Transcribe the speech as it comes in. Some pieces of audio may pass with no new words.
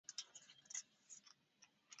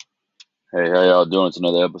Hey, how y'all doing? It's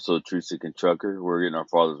another episode of True Seeking Trucker. We're getting our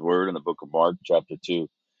Father's Word in the book of Mark, chapter 2.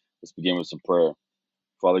 Let's begin with some prayer.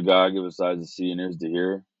 Father God, give us eyes to see and ears to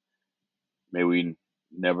hear. May we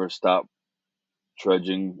never stop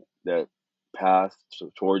trudging that path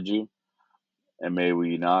towards you, and may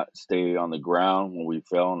we not stay on the ground when we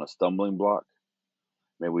fell on a stumbling block.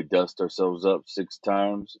 May we dust ourselves up 6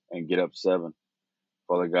 times and get up 7.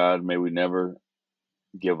 Father God, may we never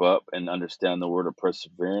give up and understand the word of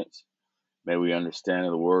perseverance. May we understand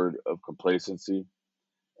the word of complacency,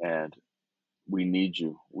 and we need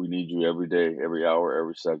you. We need you every day, every hour,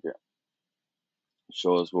 every second.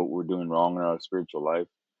 Show us what we're doing wrong in our spiritual life.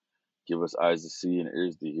 Give us eyes to see and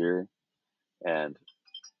ears to hear. And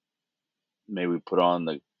may we put on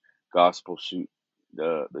the gospel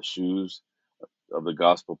the shoes of the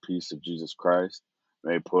gospel peace of Jesus Christ.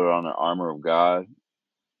 May we put on the armor of God.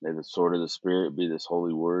 May the sword of the Spirit be this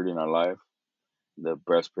holy word in our life. The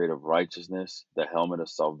breastplate of righteousness, the helmet of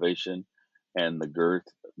salvation, and the girth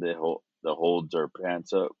that holds our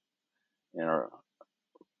pants up and our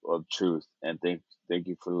of truth. And thank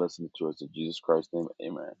you for listening to us in Jesus Christ's name.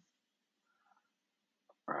 Amen.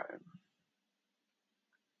 All right.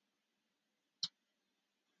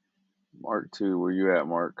 Mark 2, where you at,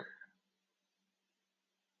 Mark?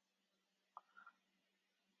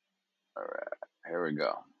 All right. Here we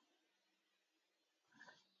go.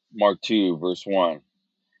 Mark 2, verse 1.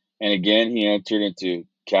 And again he entered into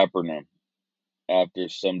Capernaum after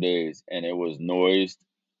some days, and it was noised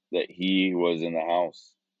that he was in the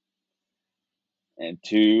house. And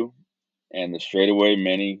 2, and the straightway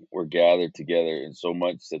many were gathered together,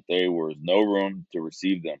 insomuch that there was no room to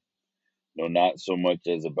receive them, no, not so much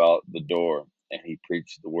as about the door. And he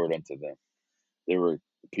preached the word unto them.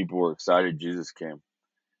 People were excited Jesus came.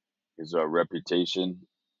 His reputation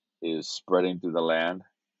is spreading through the land,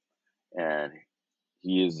 and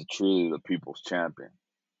he is truly the people's champion.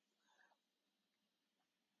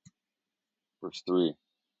 Verse 3.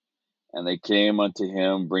 And they came unto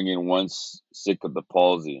him, bringing one sick of the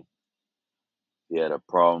palsy. He had a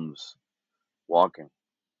problems walking,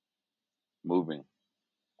 moving,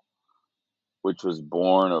 which was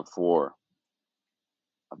born of 4.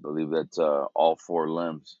 I believe that's all 4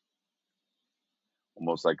 limbs,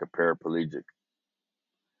 almost like a paraplegic.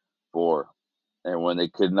 4. And when they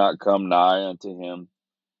could not come nigh unto him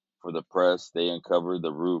for the press, they uncovered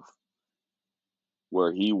the roof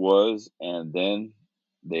where he was, and then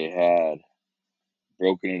they had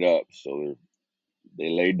broken it up. So they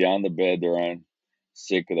laid down the bed thereon,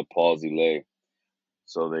 sick of the palsy lay.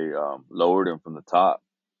 So they lowered him from the top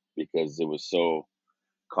because it was so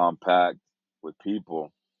compact with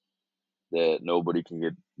people that nobody can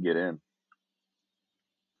get in.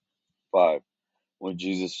 5. When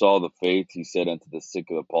Jesus saw the faith, he said unto the sick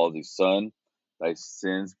of the palsy, Son, thy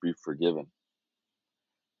sins be forgiven.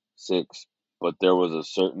 6. But there was a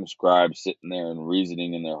certain scribe sitting there and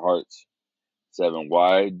reasoning in their hearts. 7.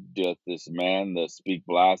 Why doth this man thus speak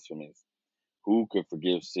blasphemies? Who can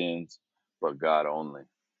forgive sins but God only?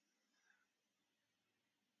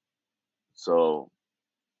 So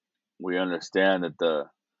we understand that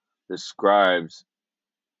the scribes,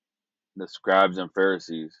 and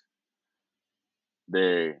Pharisees,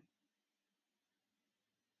 they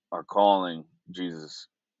are calling Jesus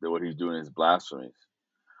that what he's doing is blasphemies.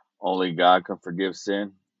 Only God can forgive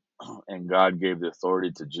sin, and God gave the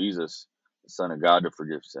authority to Jesus, the Son of God, to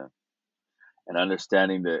forgive sin. And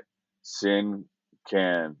understanding that sin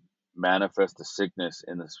can manifest a sickness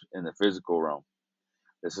in the physical realm.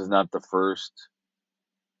 This is not the first.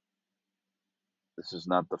 This is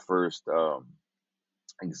not the first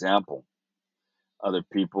example. Other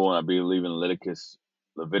people, and I believe in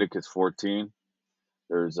Leviticus 14,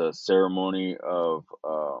 there's a ceremony of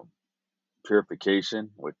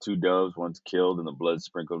purification with 2 doves. One's killed, and the blood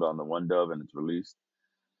sprinkled on the one dove, and it's released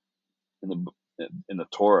in the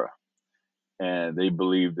Torah. And they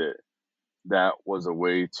believe that that was a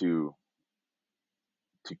way to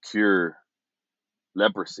cure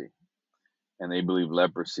leprosy, and they believe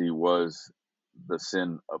leprosy was the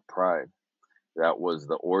sin of pride. That was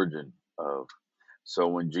the origin of. So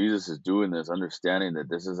when Jesus is doing this, understanding that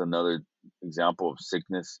this is another example of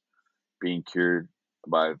sickness being cured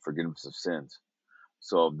by forgiveness of sins.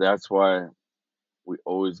 So that's why we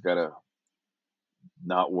always gotta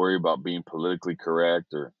not worry about being politically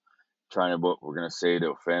correct or trying to what we're gonna say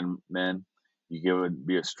to offend men. You give it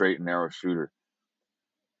be a straight and narrow shooter.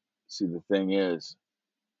 See, the thing is,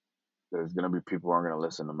 there's gonna be people who aren't gonna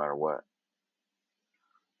listen no matter what.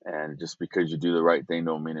 And just because you do the right thing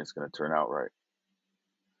don't mean it's gonna turn out right.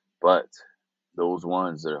 But those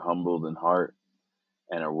ones that are humbled in heart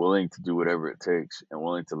and are willing to do whatever it takes and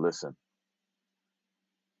willing to listen,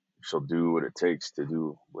 shall do what it takes to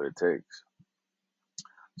do what it takes.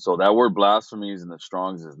 So that word blasphemy is in the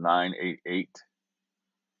Strong's is 988.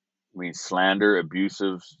 It means slander,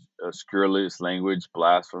 abusive, scurrilous language,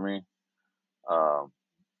 blasphemy, um,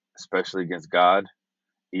 especially against God,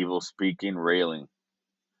 evil speaking, railing.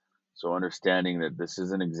 So understanding that this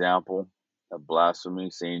is an example of blasphemy,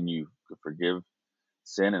 saying you could forgive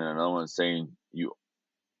sin, and another one saying you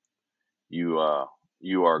you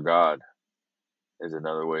are God is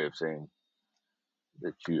another way of saying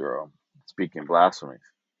that you are speaking blasphemies.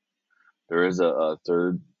 There is a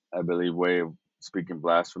third, I believe, way of speaking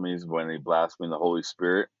blasphemies when they blaspheme the Holy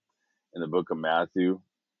Spirit in the book of Matthew,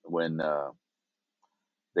 when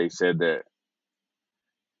they said that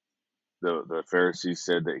the Pharisees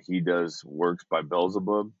said that he does works by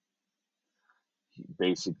Beelzebub,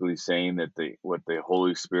 basically saying that what the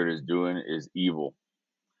Holy Spirit is doing is evil.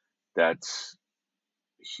 That's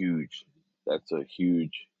huge. That's a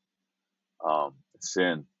huge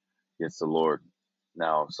sin against the Lord.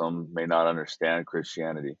 Now, some may not understand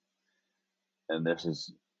Christianity, and this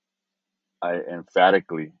is, I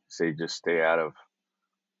emphatically say, just stay out of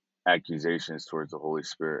accusations towards the Holy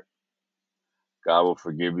Spirit. God will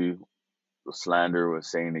forgive you the slander was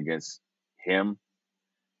saying against him,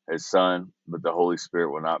 his son, but the Holy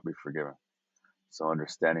Spirit will not be forgiven. So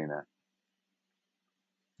understanding that.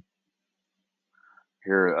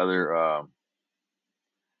 Here are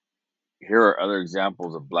other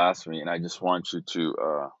examples of blasphemy, and I just want you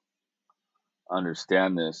to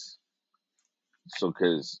understand this. So,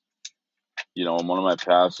 because one of my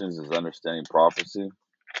passions is understanding prophecy, and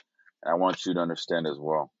I want you to understand as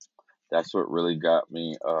well. That's what really got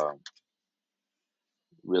me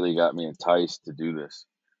enticed to do this,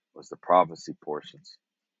 was the prophecy portions.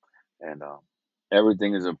 And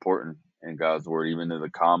everything is important in God's word, even to the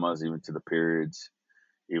commas, even to the periods,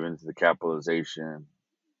 even to the capitalization,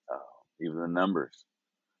 uh, even the numbers.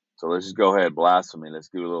 So let's just go ahead, blasphemy. Let's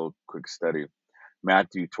do a little quick study.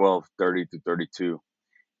 Matthew 12:30-32.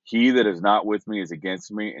 He that is not with me is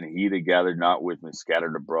against me, and he that gathered not with me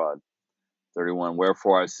scattered abroad. 31.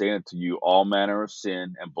 Wherefore I say unto you, all manner of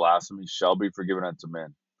sin and blasphemy shall be forgiven unto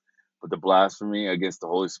men, but the blasphemy against the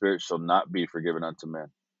Holy Spirit shall not be forgiven unto men.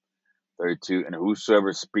 32. And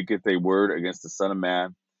whosoever speaketh a word against the Son of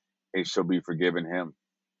Man, it shall be forgiven him.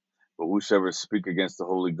 But whosoever speak against the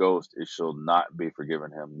Holy Ghost, it shall not be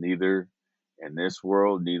forgiven him, neither in this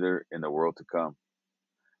world, neither in the world to come.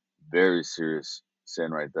 Very serious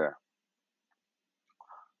sin right there.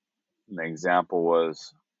 An example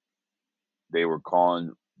was they were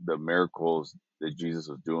calling the miracles that Jesus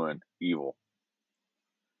was doing evil.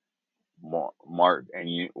 Mark,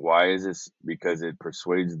 and why is this? Because it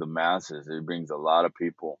persuades the masses. It brings a lot of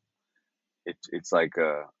people. It's like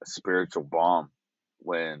a spiritual bomb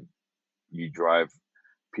when you drive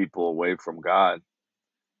people away from God,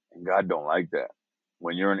 and God don't like that.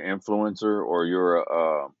 When you're an influencer or you're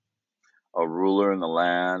a ruler in the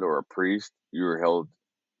land or a priest, you're held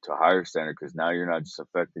to a higher standard, because now you're not just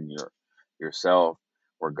affecting yourself,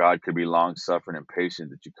 where God could be long suffering and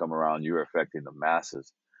patient that you come around, you're affecting the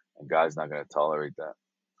masses, and God's not going to tolerate that.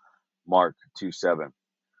 Mark 2:7.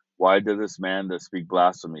 Why does this man that speak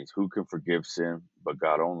blasphemies? Who can forgive sin but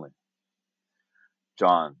God only?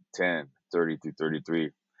 John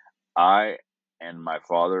 10:30-33. I and my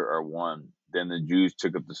Father are one. Then the Jews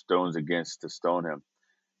took up the stones against to stone him.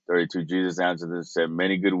 32. Jesus answered and said,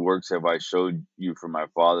 many good works have I showed you from my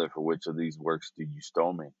Father. For which of these works did you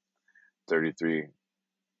stone me? 33.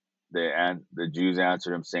 The Jews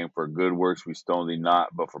answered him, saying, for good works we stone thee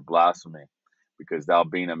not, but for blasphemy, because thou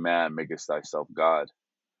being a man makest thyself God.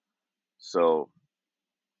 So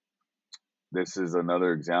this is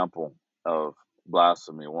another example of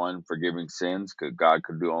blasphemy. One, forgiving sins, because God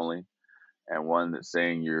could do only, and one that's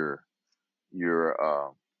saying you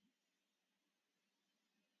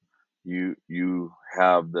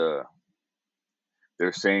have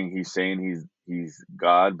they're saying he's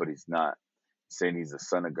God, but he's not. He's saying he's the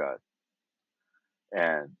Son of God.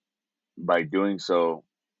 And by doing so,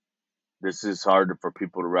 this is hard for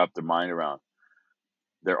people to wrap their mind around.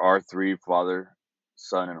 There are three: Father,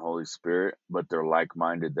 Son, and Holy Spirit, but they're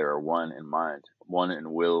like-minded. They are one in mind, one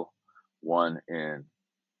in will, one in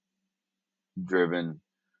driven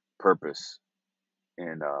purpose,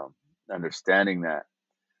 and understanding that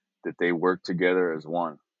they work together as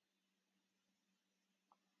one.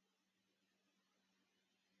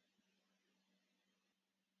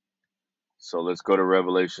 So let's go to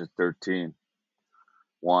Revelation 13:1.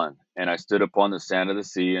 And I stood upon the sand of the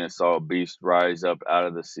sea, and I saw a beast rise up out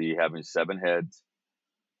of the sea, having 7 heads.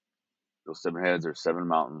 Those 7 heads are 7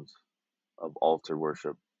 mountains of altar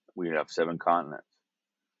worship. We have 7 continents.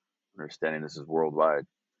 understanding this is worldwide.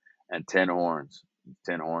 And 10 horns.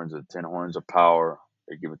 10 horns of power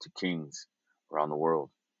are given to kings around the world.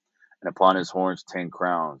 And upon his horns 10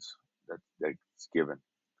 crowns that's given.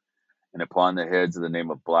 And upon the heads of the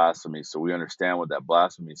name of blasphemy. So we understand what that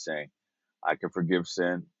blasphemy is saying. I can forgive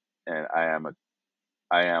sin, and I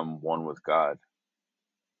am one with God.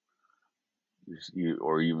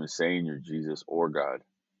 Or even saying you're Jesus or God,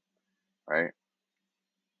 right?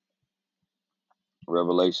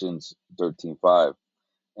 Revelations 13:5.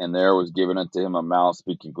 And there was given unto him a mouth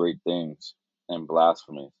speaking great things and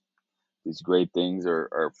blasphemies. These great things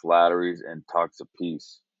are flatteries and talks of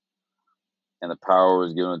peace. And the power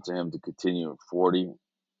was given unto him to continue 40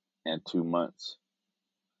 and 2 months.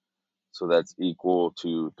 So that's equal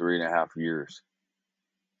to 3.5 years,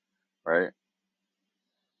 right?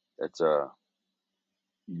 That's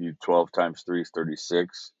you do 12 times 3 is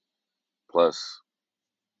 36, plus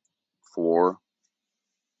 4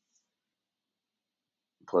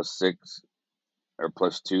 plus 6 or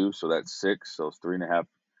plus 2, so that's 6. So it's 3.5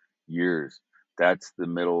 years. That's the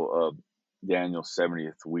middle of Daniel's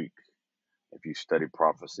 70th week, if you study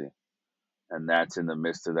prophecy. And that's in the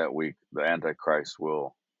midst of that week, the Antichrist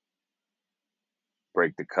will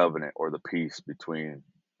break the covenant or the peace between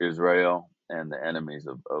Israel and the enemies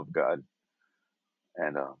of God.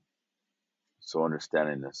 And so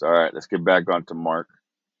understanding this. All right, let's get back onto Mark.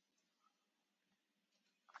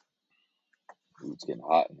 Ooh, it's getting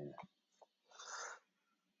hot in here.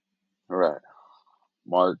 All right,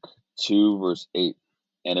 Mark 2, verse 8.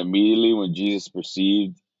 And immediately when Jesus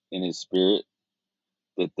perceived in his spirit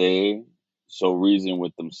that they so reasoned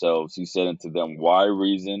with themselves, he said unto them, why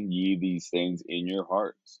reason ye these things in your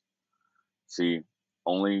hearts? See,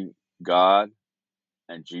 only God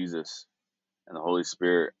and Jesus and the Holy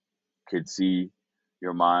Spirit could see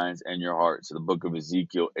your minds and your hearts. So the book of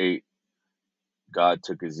Ezekiel 8, God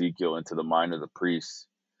took Ezekiel into the mind of the priests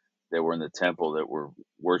that were in the temple that were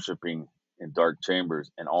worshiping in dark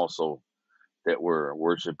chambers, and also that were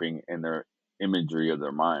worshiping in their imagery of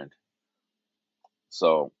their mind.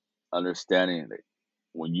 So understanding that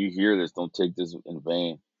when you hear this, don't take this in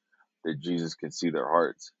vain, that Jesus can see their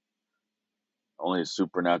hearts. Only a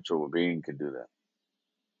supernatural being can do that.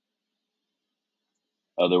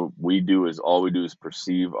 All we do is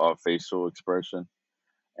perceive our facial expression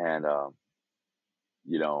and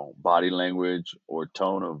body language or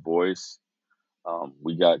tone of voice.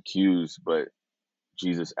 We got cues, but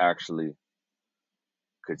Jesus actually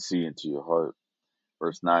could see into your heart.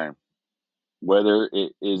 Verse 9. Whether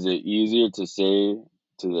it is it easier to say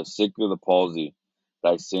to the sick of the palsy,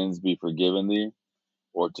 thy sins be forgiven thee,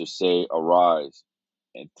 or to say, arise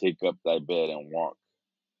and take up thy bed and walk?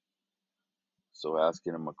 So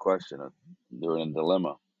asking him a question, they're in a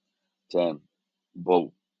dilemma. 10. But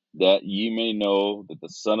that ye may know that the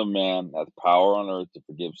Son of Man hath power on earth to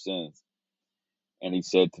forgive sins. And he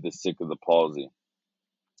said to the sick of the palsy.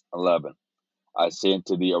 11. I say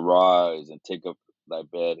unto thee, arise and take up thy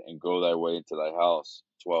bed and go thy way into thy house.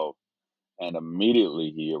 12. And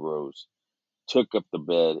immediately he arose, took up the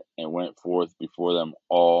bed, and went forth before them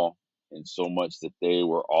all, insomuch that they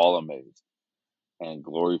were all amazed, and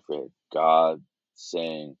glorified God,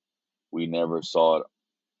 saying, we never saw it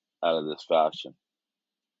out of this fashion.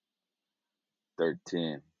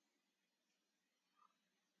 13.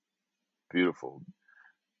 Beautiful.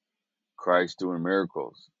 Christ doing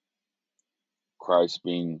miracles. Christ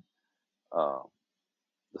being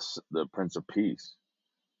the Prince of Peace,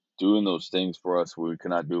 doing those things for us we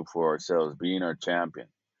cannot do for ourselves, being our champion,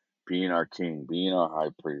 being our king, being our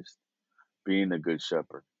high priest, being the good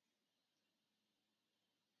shepherd.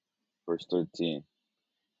 Verse 13.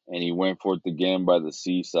 And he went forth again by the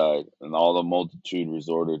seaside, and all the multitude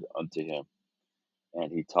resorted unto him,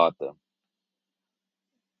 and he taught them.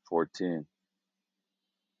 14.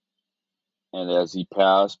 And as he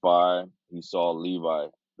passed by, he saw Levi,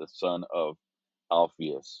 the son of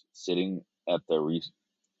Alphaeus, sitting at the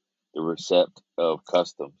receipt of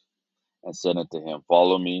customs, and said unto him,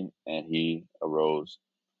 follow me. And he arose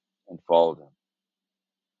and followed him.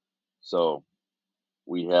 So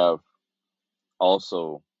we have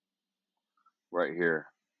also right here,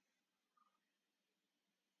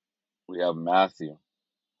 we have Matthew.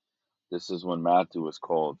 This is when Matthew was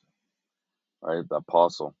called, right, the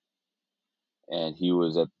apostle. And he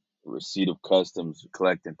was at the receipt of customs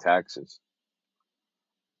collecting taxes.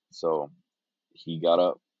 So he got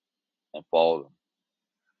up and followed him.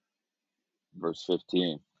 Verse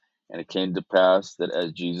 15. And it came to pass that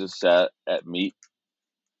as Jesus sat at meat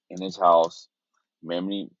in his house,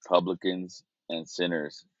 many publicans and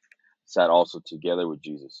sinners sat also together with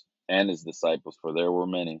Jesus and his disciples, for there were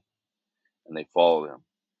many, and they followed him.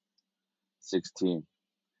 16.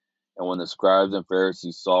 And when the scribes and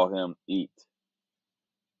Pharisees saw him eat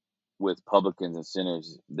with publicans and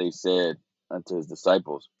sinners, they said unto his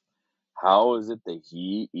disciples, how is it that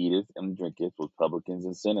he eateth and drinketh with publicans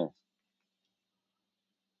and sinners?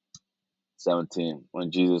 17.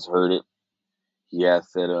 When Jesus heard it, he hath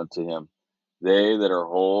said unto him, they that are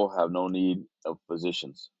whole have no need of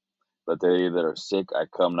physicians, but they that are sick I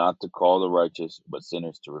come not to call the righteous, but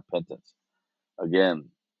sinners to repentance. Again,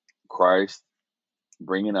 Christ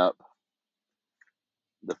bringing up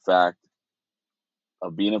the fact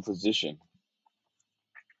of being a physician,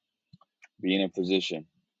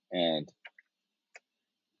 and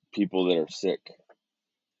people that are sick,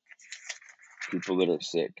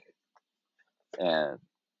 and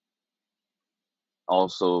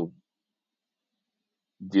also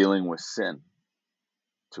dealing with sin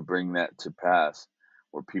to bring that to pass,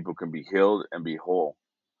 where people can be healed and be whole,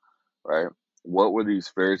 right? What were these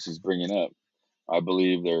Pharisees bringing up? I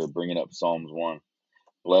believe they're bringing up Psalms 1.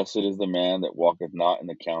 Blessed is the man that walketh not in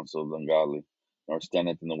the counsel of the ungodly, nor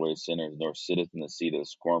standeth in the way of sinners, nor sitteth in the seat of the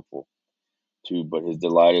scornful. 2. But his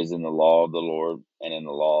delight is in the law of the Lord, and in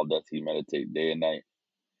the law doth he meditate day and night.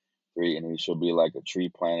 3. And he shall be like a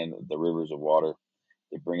tree planted at the rivers of water,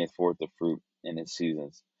 that bringeth forth the fruit in his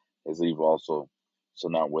seasons. His leaf also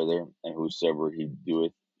shall not wither, and whosoever he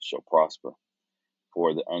doeth shall prosper.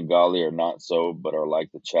 For the ungodly are not so, but are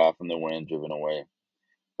like the chaff in the wind driven away.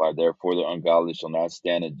 5. Therefore the ungodly shall not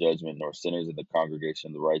stand in judgment, nor sinners in the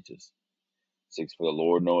congregation of the righteous. 6. For the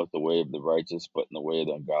Lord knoweth the way of the righteous, but in the way of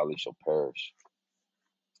the ungodly shall perish.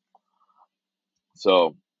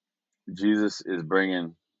 So Jesus is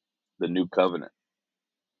bringing the new covenant.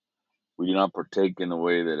 We do not partake in the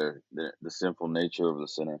way that are the sinful nature of the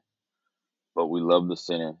sinner, but we love the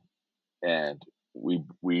sinner, and we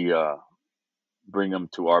bring them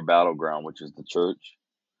to our battleground, which is the church,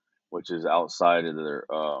 which is outside of their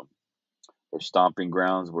stomping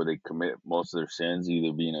grounds where they commit most of their sins,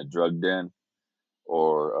 either being a drug den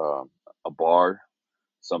or a bar.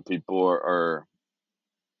 Some people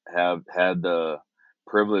have had the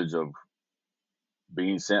privilege of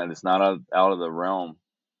being sent. It's not out of the realm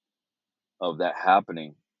of that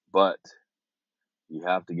happening, but you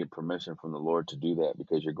have to get permission from the Lord to do that,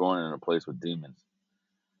 because you're going in a place with demons.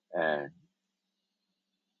 And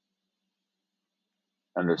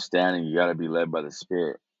understanding you got to be led by the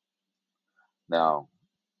Spirit. Now,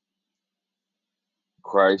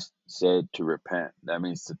 Christ said to repent. That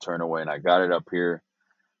means to turn away. And I got it up here.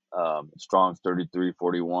 Strong's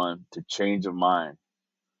 33:41, to change of mind,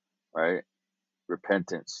 right?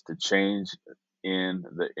 Repentance, to change in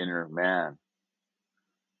the inner man.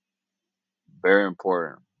 Very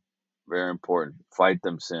important. Very important. Fight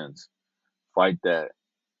them sins. Fight that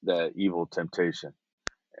evil temptation.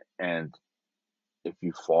 And if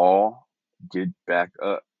you fall, get back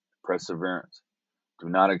up. Perseverance. Do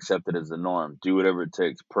not accept it as the norm. Do whatever it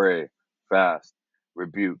takes. Pray, fast,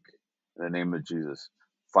 rebuke in the name of Jesus.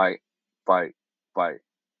 Fight, fight, fight.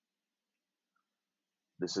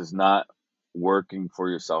 This is not working for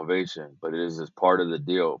your salvation, but it is as part of the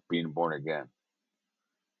deal, being born again.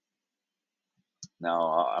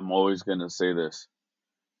 Now, I'm always going to say this.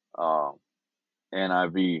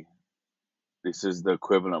 NIV, this is the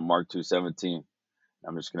equivalent of Mark 2:17.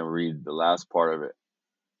 I'm just going to read the last part of it.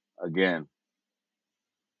 Again,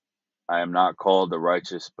 I am not called the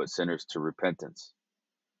righteous, but sinners to repentance.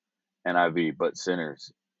 NIV, but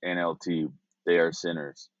sinners. NLT, they are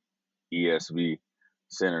sinners. ESV,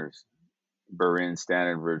 sinners. Berean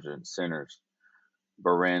Standard Version, sinners.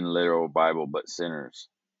 Berean Literal Bible, but sinners.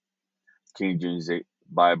 King James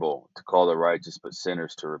Bible, to call the righteous, but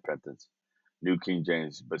sinners to repentance. New King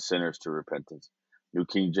James, but sinners to repentance. New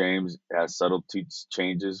King James has subtle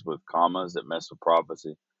changes with commas that mess with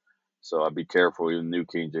prophecy. So I'd be careful with New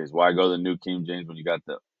King James. Why go to the New King James when you got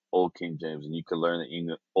the Old King James, and you can learn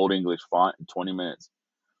the Old English font in 20 minutes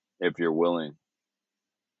if you're willing.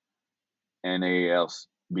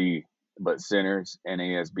 NASB, but sinners.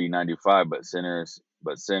 NASB 95, but sinners.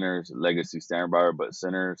 Legacy Standard Bible, but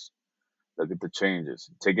sinners. Look at the changes.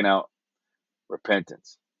 Taking out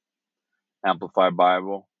repentance. Amplified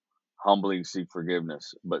Bible, humbly seek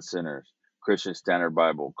forgiveness, but sinners. Christian Standard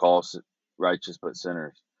Bible, call righteous but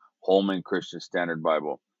sinners. Holman Christian Standard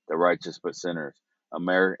Bible, the righteous but sinners.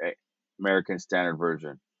 American Standard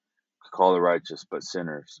Version, call the righteous but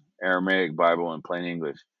sinners. Aramaic Bible in plain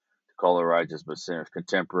English, to call the righteous but sinners.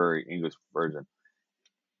 Contemporary English Version,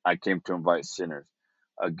 I came to invite sinners.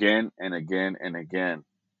 Again and again and again,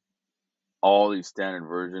 all these standard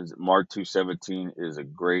versions. Mark 2:17 is a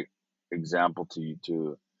great example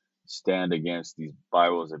to stand against these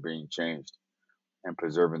Bibles that are being changed and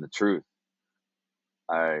preserving the truth.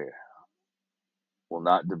 I will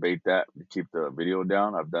not debate that to keep the video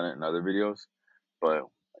down. I've done it in other videos, but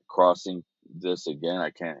crossing this again,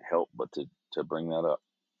 I can't help but to bring that up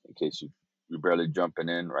in case you're barely jumping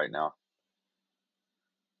in right now.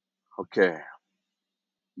 Okay,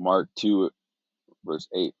 Mark 2, verse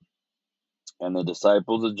 8. And the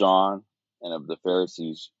disciples of John and of the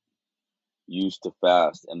Pharisees used to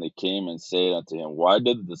fast, and they came and said unto him, Why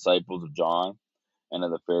did the disciples of John and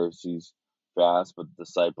of the Pharisees fast, but the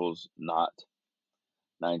disciples not?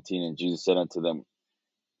 19. And Jesus said unto them,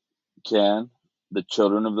 Can the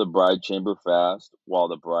children of the bride chamber fast while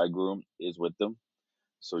the bridegroom is with them?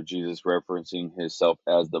 So Jesus referencing himself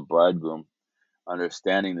as the bridegroom,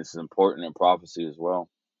 understanding this is important in prophecy as well.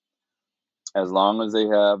 As long as they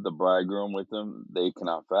have the bridegroom with them, they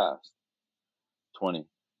cannot fast. 20.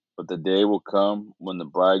 But the day will come when the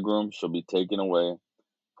bridegroom shall be taken away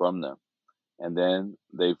from them, and then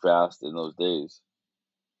they fast in those days.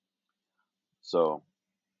 So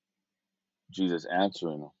Jesus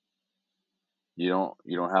answering them, you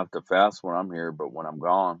don't have to fast when I'm here, but when I'm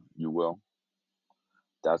gone, you will.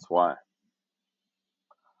 That's why.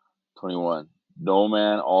 21. No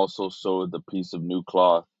man also sewed the piece of new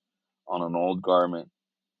cloth on an old garment,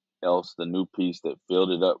 else the new piece that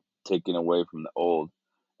filled it up taken away from the old,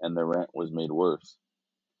 and the rent was made worse.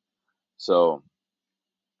 So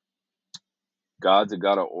God's a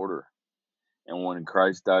God of order. And when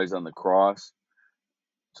Christ dies on the cross,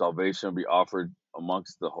 salvation will be offered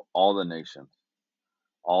amongst all the nations.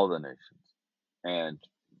 All the nations. And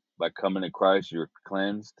by coming to Christ, you're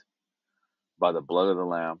cleansed by the blood of the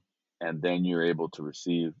Lamb, and then you're able to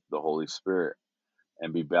receive the Holy Spirit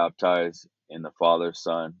and be baptized in the Father,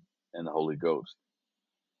 Son, and the Holy Ghost.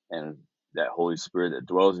 And that Holy Spirit that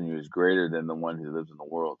dwells in you is greater than the one who lives in the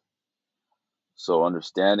world. So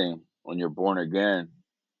understanding when you're born again,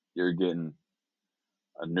 you're getting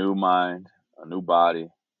a new mind, a new body,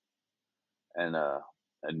 and a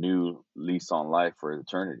new lease on life for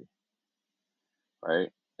eternity, right?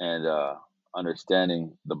 And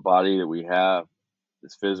understanding the body that we have,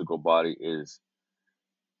 this physical body, is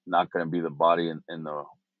not going to be the body in the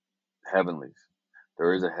heavenlies.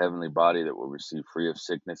 There is a heavenly body that will receive free of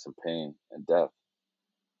sickness and pain and death.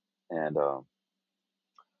 And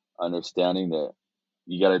understanding that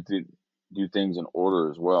you got to do things in order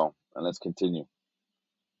as well. And let's continue.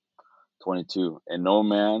 22. And no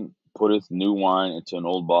man putteth new wine into an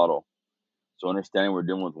old bottle. So understanding we're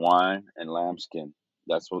dealing with wine and lambskin.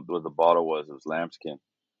 That's what the bottle was. It was lambskin.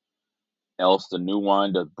 Else the new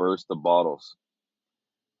wine doth burst the bottles.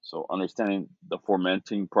 So understanding the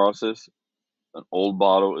fermenting process, an old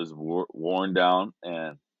bottle is worn down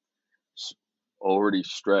and already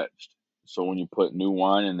stretched. So when you put new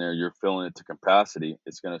wine in there, you're filling it to capacity.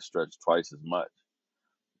 It's going to stretch twice as much.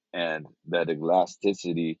 And that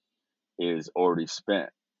elasticity is already spent.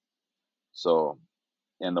 So,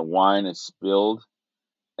 and the wine is spilled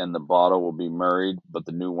and the bottle will be married, but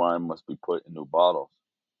the new wine must be put in new bottles.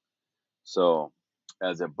 So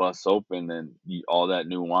as it busts open, then all that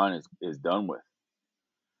new wine is done with.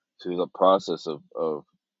 So there's a process of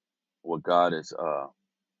what God is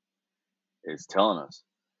telling us.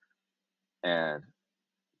 And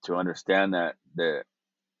to understand that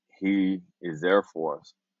he is there for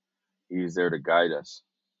us. He's there to guide us.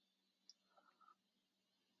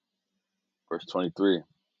 Verse 23.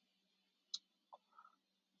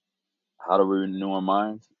 How do we renew our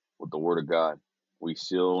minds? With the word of God. We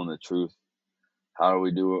seal in the truth. How do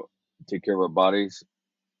we do it? Take care of our bodies,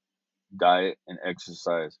 diet, and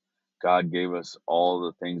exercise. God gave us all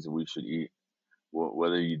the things that we should eat.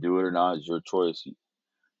 Whether you do it or not is your choice.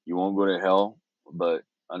 You won't go to hell, but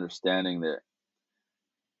understanding that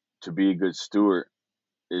to be a good steward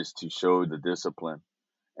is to show the discipline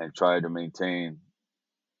and try to maintain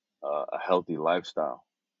a healthy lifestyle.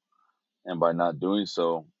 And by not doing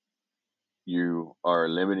so, you are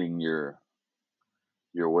limiting your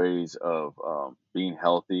ways of being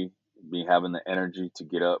healthy, having the energy to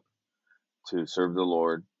get up, to serve the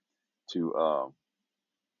Lord, to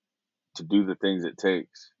do the things it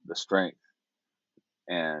takes, the strength.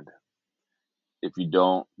 And if you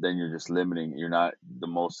don't, then you're just limiting. You're not the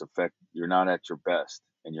most effective. You're not at your best,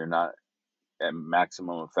 and you're not at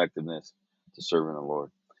maximum effectiveness to serving the Lord.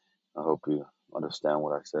 I hope you understand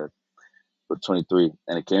what I said. Verse 23.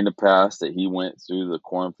 And it came to pass that he went through the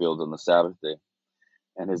cornfields on the Sabbath day,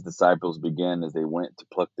 and his disciples began as they went to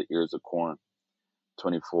pluck the ears of corn.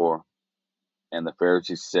 24. And the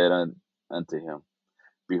Pharisees said unto him,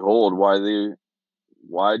 Behold, why do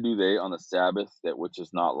they on the Sabbath that which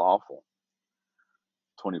is not lawful?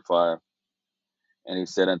 25. And he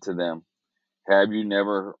said unto them, Have you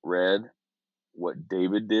never read what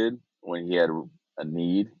David did when he had a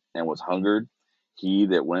need and was hungered, he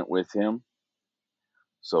that went with him.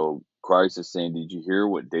 So Christ is saying, did you hear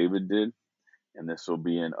what David did? And this will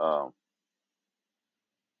be in 1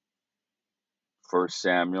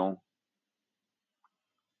 Samuel.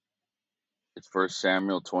 It's 1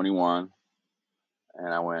 Samuel 21.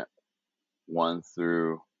 And I went 1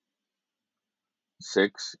 through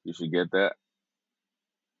 6. You should get that.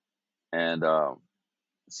 And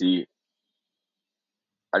see,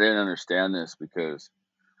 I didn't understand this because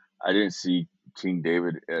I didn't see King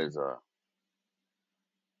David as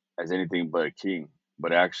anything but a king.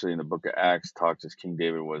 But actually, in the book of Acts, talks as King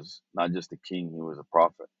David was not just a king; he was a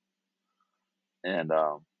prophet. And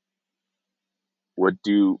what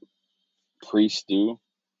do priests do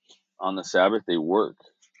on the Sabbath? They work.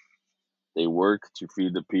 They work to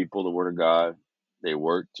feed the people the word of God. They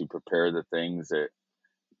work to prepare the things that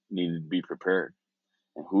needed to be prepared.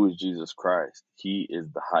 And who is Jesus Christ? He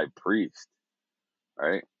is the high priest,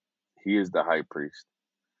 right? He is the high priest.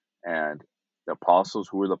 And the apostles,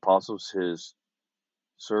 who were the apostles? His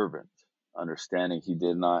servants, understanding he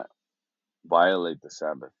did not violate the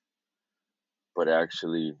Sabbath, but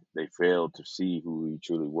actually they failed to see who he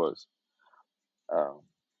truly was.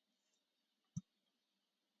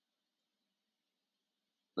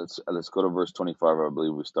 Let's go to verse 25. I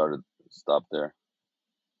believe we stopped there.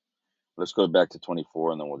 Let's go back to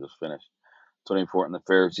 24 and then we'll just finish. 24, and the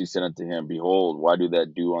Pharisees said unto him, Behold, why do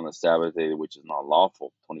that do on the Sabbath day which is not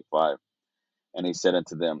lawful? 25. And he said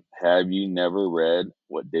unto them, Have ye never read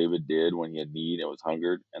what David did when he had need and was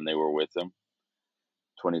hungered, and they were with him?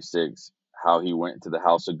 26. How he went into the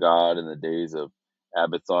house of God in the days of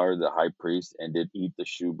Abiathar the high priest, and did eat the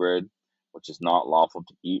shewbread, which is not lawful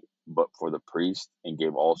to eat, but for the priest, and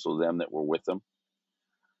gave also them that were with him.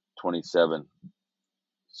 27.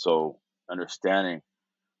 So understanding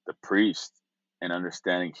the priest and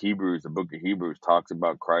understanding Hebrews, the book of Hebrews talks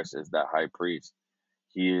about Christ as that high priest.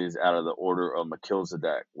 He is out of the order of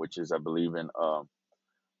Melchizedek, which is, I believe, in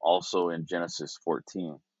also in Genesis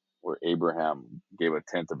 14, where Abraham gave a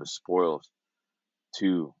tenth of his spoils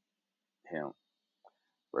to him.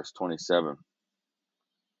 Verse 27.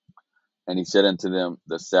 And he said unto them,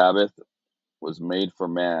 The Sabbath was made for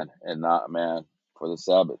man, and not man for the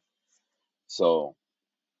Sabbath. So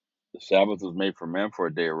the Sabbath was made for man for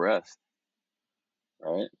a day of rest,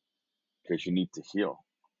 right? Because you need to heal.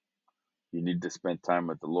 You need to spend time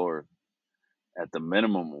with the Lord. At the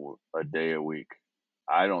minimum, a day a week.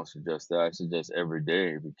 I don't suggest that. I suggest every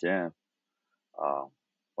day if you can.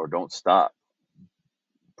 Or don't stop.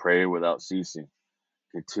 Pray without ceasing.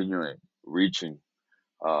 Continuing, reaching,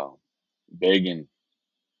 begging,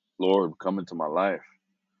 Lord, come into my life.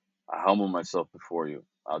 I humble myself before you.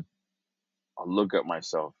 I'll look at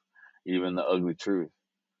myself, even the ugly truth.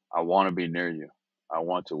 I want to be near you. I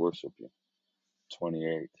want to worship you.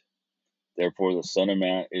 28. Therefore, the Son of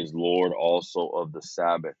Man is Lord also of the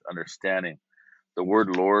Sabbath. Understanding the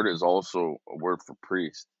word Lord is also a word for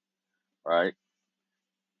priest, right?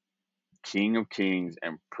 King of kings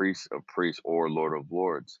and priest of priests, or Lord of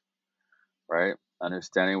lords, right?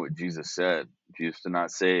 Understanding what Jesus said. Jesus did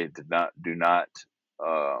not say, do not.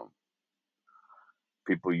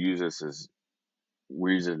 People use this as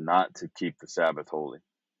reason not to keep the Sabbath holy,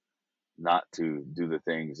 not to do the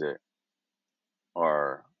things that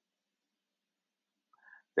are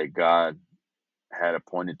that God had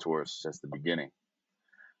appointed to us since the beginning.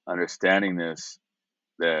 Understanding this,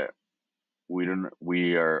 that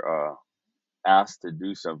we are asked to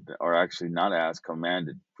do something, or actually not asked,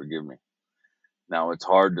 commanded. Forgive me. Now it's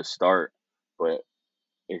hard to start, but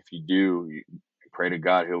if you do, you pray to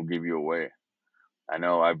God, He'll give you a way. I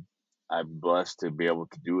know I'm blessed to be able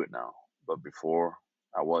to do it now, but before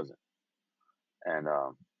I wasn't, and I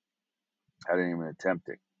didn't even attempt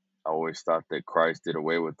it. I always thought that Christ did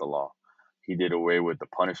away with the law. He did away with the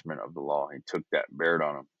punishment of the law. He took that, bared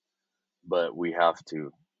on him. But we have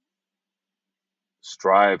to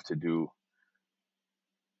strive to do,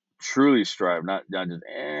 truly strive, not just,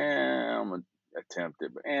 I'm gonna attempt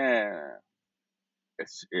it, but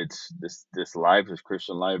it's this life, this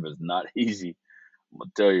Christian life is not easy. I'm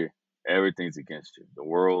gonna tell you, everything's against you. The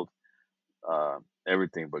world,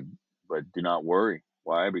 everything, but do not worry.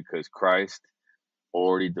 Why? Because Christ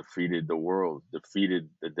already defeated the world, defeated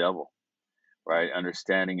the devil, right?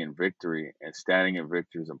 Understanding in victory and standing in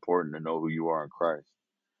victory is important to know who you are in Christ.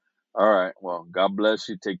 All right. Well, God bless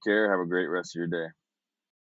you. Take care. Have a great rest of your day.